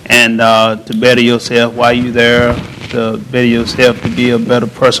 and to better yourself while you're there, to better yourself to be a better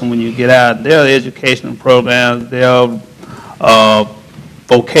person when you get out. There are educational programs, there are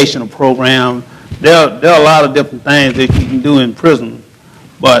vocational programs. There are a lot of different things that you can do in prison,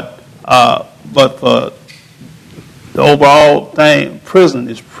 but for the overall thing, prison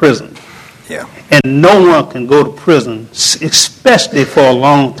is prison. Yeah. And no one can go to prison, especially for a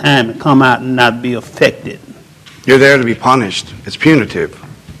long time, and come out and not be affected. You're there to be punished. It's punitive.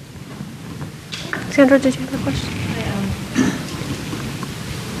 Sandra, did you have a question?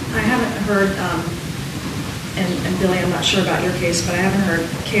 I haven't heard, and Billy, I'm not sure about your case, but I haven't heard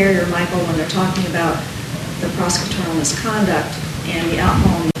Carrie or Michael when they're talking about the prosecutorial misconduct and the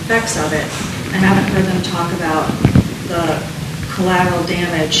outcome and the effects of it. I haven't heard them talk about the collateral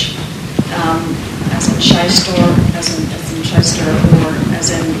damage as in shyster, or as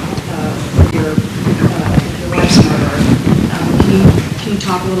in your wife's murder. Can you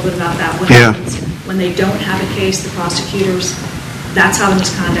talk a little bit about that? What happens when they don't have a case? The prosecutors, that's how the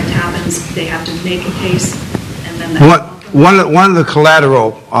misconduct happens. They have to make a case, and then one of the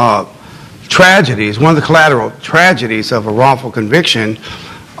collateral tragedies of a wrongful conviction.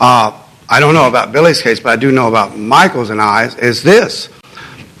 I don't know about Billy's case, but I do know about Michael's and I's, is this.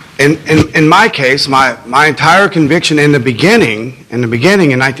 In my case, my entire conviction in the beginning in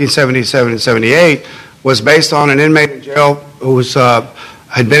 1977 and 78 was based on an inmate in jail who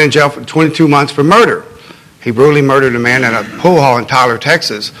had been in jail for 22 months for murder. He brutally murdered a man at a pool hall in Tyler,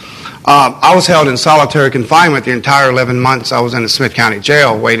 Texas. I was held in solitary confinement the entire 11 months I was in the Smith County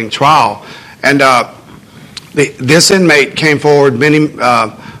Jail waiting trial. And this inmate came forward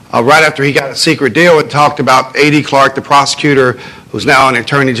right after he got a secret deal and talked about A.D. Clark, the prosecutor, who's now in the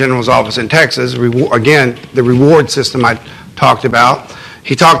Attorney General's office in Texas. Again, the reward system I talked about.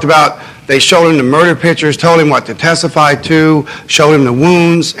 He talked about they showed him the murder pictures, told him what to testify to, showed him the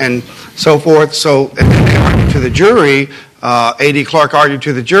wounds and so forth. So they argued to the jury, A.D. Clark argued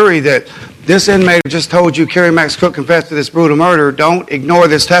to the jury that this inmate just told you Kerry Max Cook confessed to this brutal murder. Don't ignore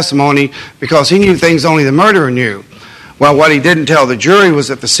this testimony because he knew things only the murderer knew. Well, what he didn't tell the jury was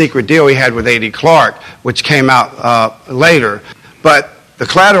that the secret deal he had with A.D. Clark, which came out later. But the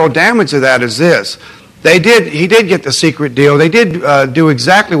collateral damage of that is this. He did get the secret deal. They did do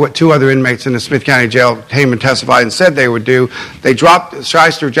exactly what two other inmates in the Smith County Jail came and testified and said they would do. They dropped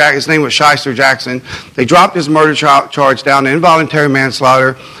Shyster Jackson. His name was Shyster Jackson. They dropped his murder charge down to involuntary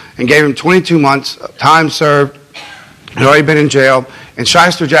manslaughter and gave him 22 months time served. He'd already been in jail. And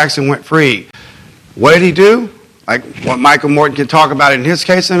Shyster Jackson went free. What did he do? Like what Michael Morton can talk about in his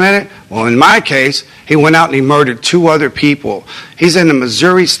case in a minute. Well, in my case, he went out and he murdered two other people. He's in the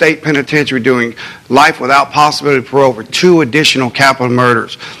Missouri State Penitentiary doing life without possibility of parole for two additional capital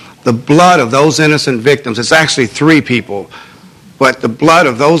murders. The blood of those innocent victims, it's actually three people, but the blood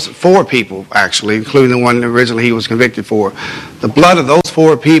of those four people, actually, including the one that originally he was convicted for, the blood of those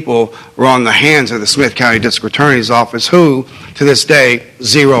four people were on the hands of the Smith County District Attorney's Office, who, to this day,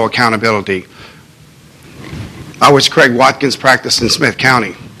 zero accountability. I wish Craig Watkins practiced in Smith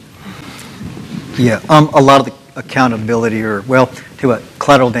County. Yeah, a lot of the accountability to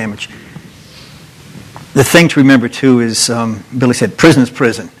collateral damage. The thing to remember, too, is Billy said prison is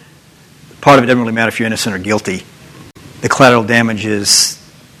prison. Part of it doesn't really matter if you're innocent or guilty. The collateral damage is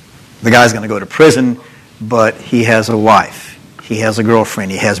the guy's going to go to prison, but he has a wife. He has a girlfriend.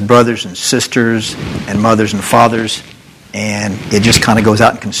 He has brothers and sisters and mothers and fathers, and it just kind of goes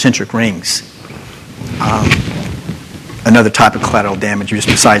out in concentric rings. Another type of collateral damage, just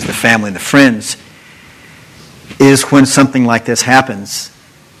besides the family and the friends, is when something like this happens,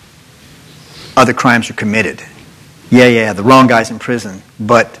 other crimes are committed. Yeah, the wrong guy's in prison,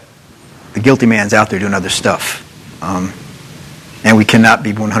 but the guilty man's out there doing other stuff. And we cannot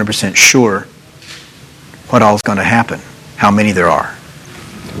be 100% sure what all is going to happen, how many there are.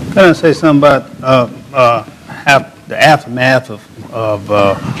 Can I say something about the aftermath of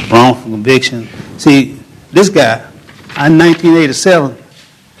wrongful conviction? See, this guy, in 1987,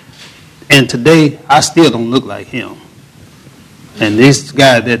 and today I still don't look like him. And this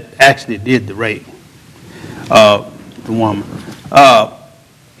guy that actually did the rape, the woman.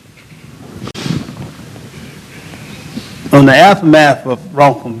 on the aftermath of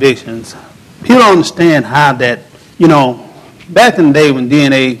wrong convictions, people don't understand how that, back in the day when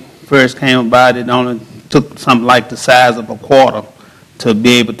DNA first came about, it only took something like the size of a quarter to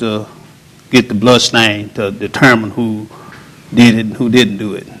be able to get the blood stain to determine who did it and who didn't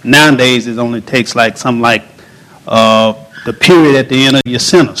do it. Nowadays, it only takes like something like the period at the end of your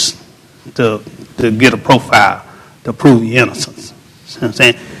sentence to get a profile to prove your innocence. See what I'm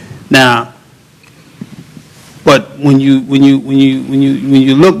saying? Now, but when you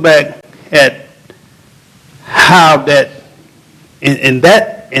look back at how that in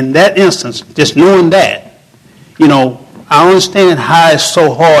that instance, just knowing that, I understand how it's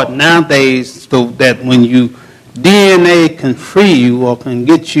so hard nowadays, so that when DNA can free you or can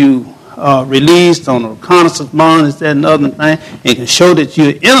get you released on a reconnaissance bond, is that another thing, and can show that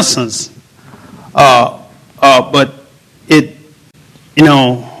you're innocent. But it,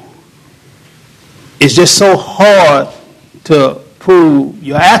 it's just so hard to prove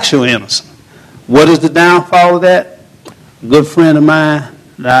your actual innocence. What is the downfall of that? A good friend of mine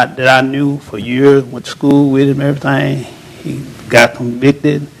that I knew for years, went to school with him, everything. He got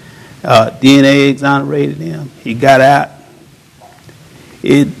convicted. DNA exonerated him. He got out.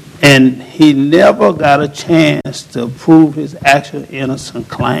 And he never got a chance to prove his actual innocent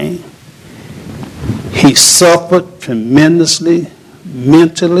claim. He suffered tremendously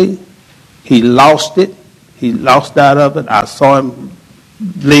mentally. He lost it. He lost out of it. I saw him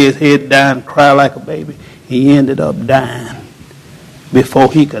lay his head down and cry like a baby. He ended up dying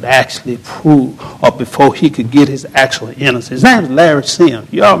before he could actually prove, or before he could get his actual innocence. His name is Larry Sims.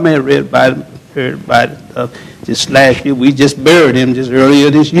 You all may have read about him, heard about it just last year. We just buried him just earlier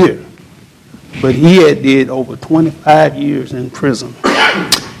this year. But he had did over 25 years in prison.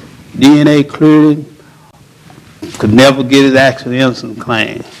 DNA clearly could never get his actual innocence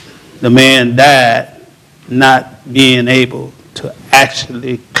claim. The man died not being able to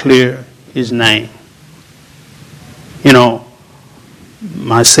actually clear his name.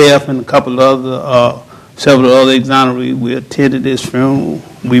 Myself and a couple of several other exonerated, we attended his funeral.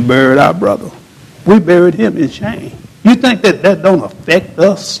 We buried our brother. We buried him in shame. You think that don't affect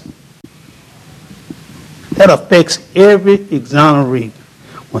us? That affects every exonerated.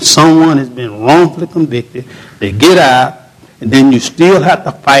 When someone has been wrongfully convicted, they get out, and then you still have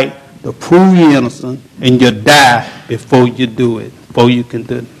to fight to prove you're innocent, and you die before you do it, before you can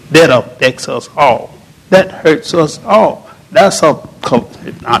do it. That affects us all. That hurts us all. That's not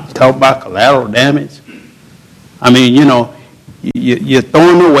talk about collateral damage. I mean, you're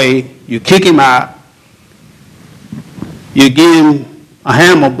throwing away, you kick him out, you give him a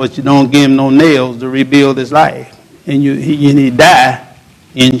hammer, but you don't give him no nails to rebuild his life. And he die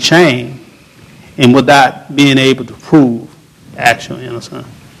in shame and without being able to prove actual innocence.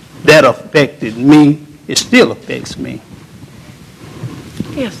 That affected me. It still affects me.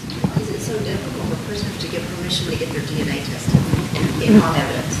 Yes. Is it so difficult for prisoners to get permission to get their DNA tested on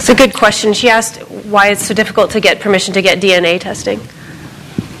evidence? It's a good question. She asked why it's so difficult to get permission to get DNA testing.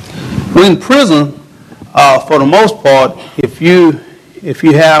 Well, in prison, for the most part, if you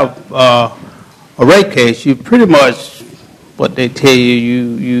have a rape case, you pretty much, what they tell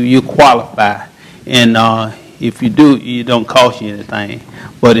you qualify. And if you do, it don't cost you anything.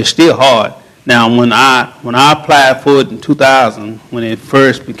 But it's still hard. Now, when I applied for it in 2000, when it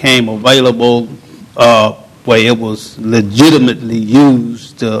first became available, where it was legitimately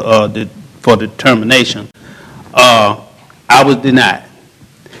used for determination, I was denied.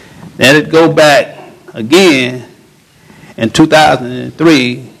 Then it go back again in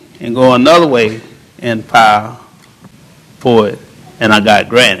 2003 and go another way and file for it, and I got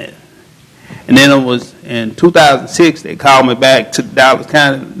granted. And then it was in 2006, they called me back to Dallas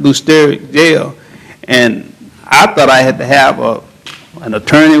County Lusteric Jail, and I thought I had to have an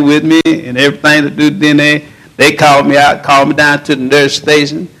attorney with me and everything to do DNA. They called me out, called me down to the nurse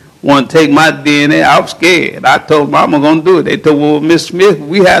station, wanted to take my DNA. I was scared. I told them I'm going to do it. They told, well, Miss Smith,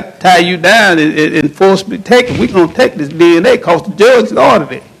 we have to tie you down and forcibly take it. We're going to take this DNA because the judge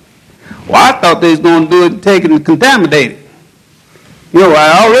ordered it. Well, I thought they was going to do it and take it and contaminate it.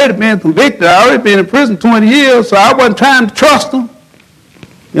 I already been convicted. I already been in prison 20 years, so I wasn't trying to trust them.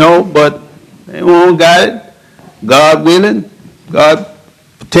 But they won't got it. God willing, God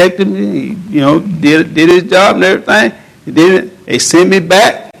protected me. He, did his job and everything. He did it. They sent me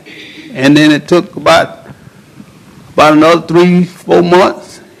back, and then it took about another 3-4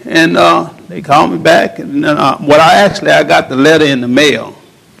 months, and they called me back. And I got the letter in the mail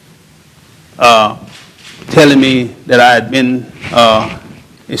telling me that I had been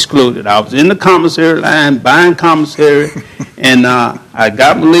excluded. I was in the commissary line buying commissary, and I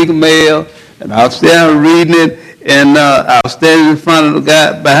got my legal mail, and I was there reading it, And I was standing in front of the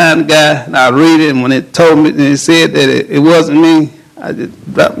guy, behind the guy, and I read it, and when it told me, and it said that it wasn't me, I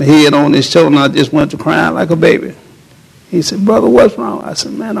just dropped my head on his shoulder, and I just went to crying like a baby. He said, "Brother, what's wrong?" I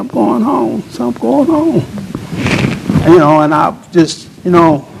said, "Man, I'm going home. So I'm going home." And, and I just,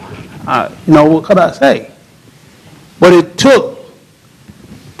 what could I say? But it took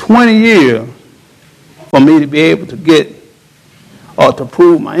 20 years for me to be able to get or to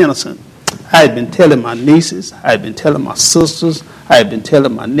prove my innocence. I had been telling my nieces, I had been telling my sisters, I had been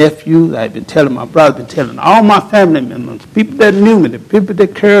telling my nephews, I had been telling my brothers, been telling all my family members, people that knew me, the people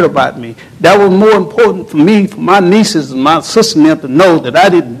that cared about me. That was more important for me, for my nieces and my sisters and them to know that I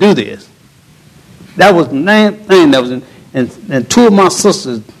didn't do this. That was the main thing that was in, and two of my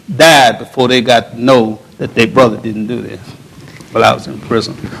sisters died before they got to know that their brother didn't do this while I was in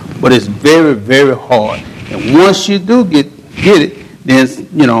prison. But it's very, very hard. And once you do get it, then,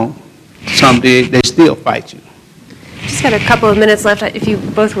 someday they still fight you. Just got a couple of minutes left. If you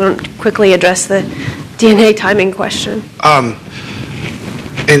both want to quickly address the DNA timing question.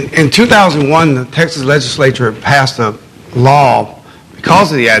 In 2001, the Texas legislature passed a law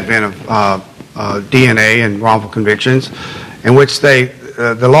because of the advent of DNA and wrongful convictions, in which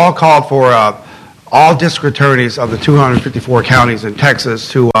the law called for all district attorneys of the 254 counties in Texas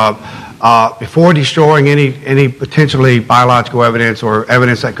to before destroying any potentially biological evidence or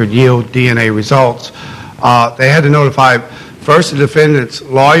evidence that could yield DNA results, they had to notify first the defendant's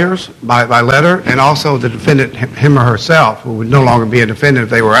lawyers by letter, and also the defendant, him or herself, who would no longer be a defendant if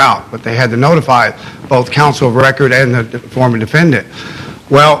they were out. But they had to notify both counsel of record and the former defendant.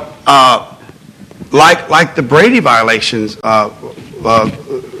 Well, like the Brady violations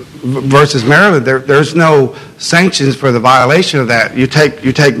versus Maryland, there's no sanctions for the violation of that. You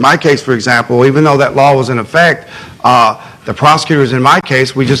take my case, for example. Even though that law was in effect, the prosecutors in my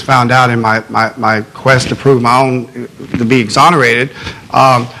case, we just found out in my quest to prove my own, to be exonerated,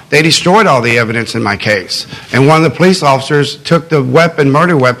 they destroyed all the evidence in my case. And one of the police officers took the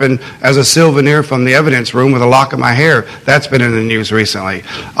murder weapon, as a souvenir from the evidence room with a lock of my hair. That's been in the news recently.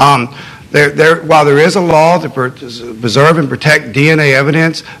 While there is a law to preserve and protect DNA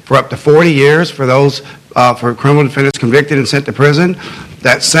evidence for up to 40 years for those for criminal defendants convicted and sent to prison,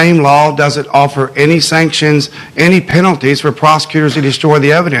 that same law doesn't offer any sanctions, any penalties for prosecutors who destroy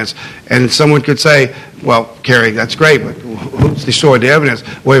the evidence. And someone could say, "Well, Kerry, that's great, but who's destroyed the evidence?"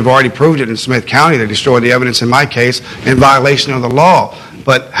 Well, we've already proved it in Smith County. They destroyed the evidence in my case in violation of the law.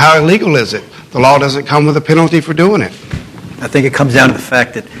 But how illegal is it? The law doesn't come with a penalty for doing it. I think it comes down to the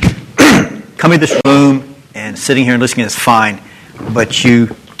fact that coming to this room and sitting here and listening is fine, but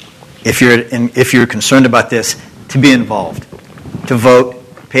if you're concerned about this, to be involved, to vote,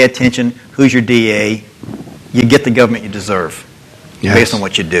 pay attention, who's your DA, you get the government you deserve, based on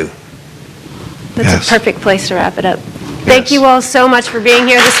what you do. That's a perfect place to wrap it up. Thank you all so much for being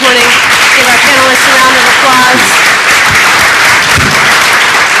here this morning. Give our panelists a round of applause.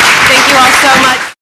 Thank you all so much.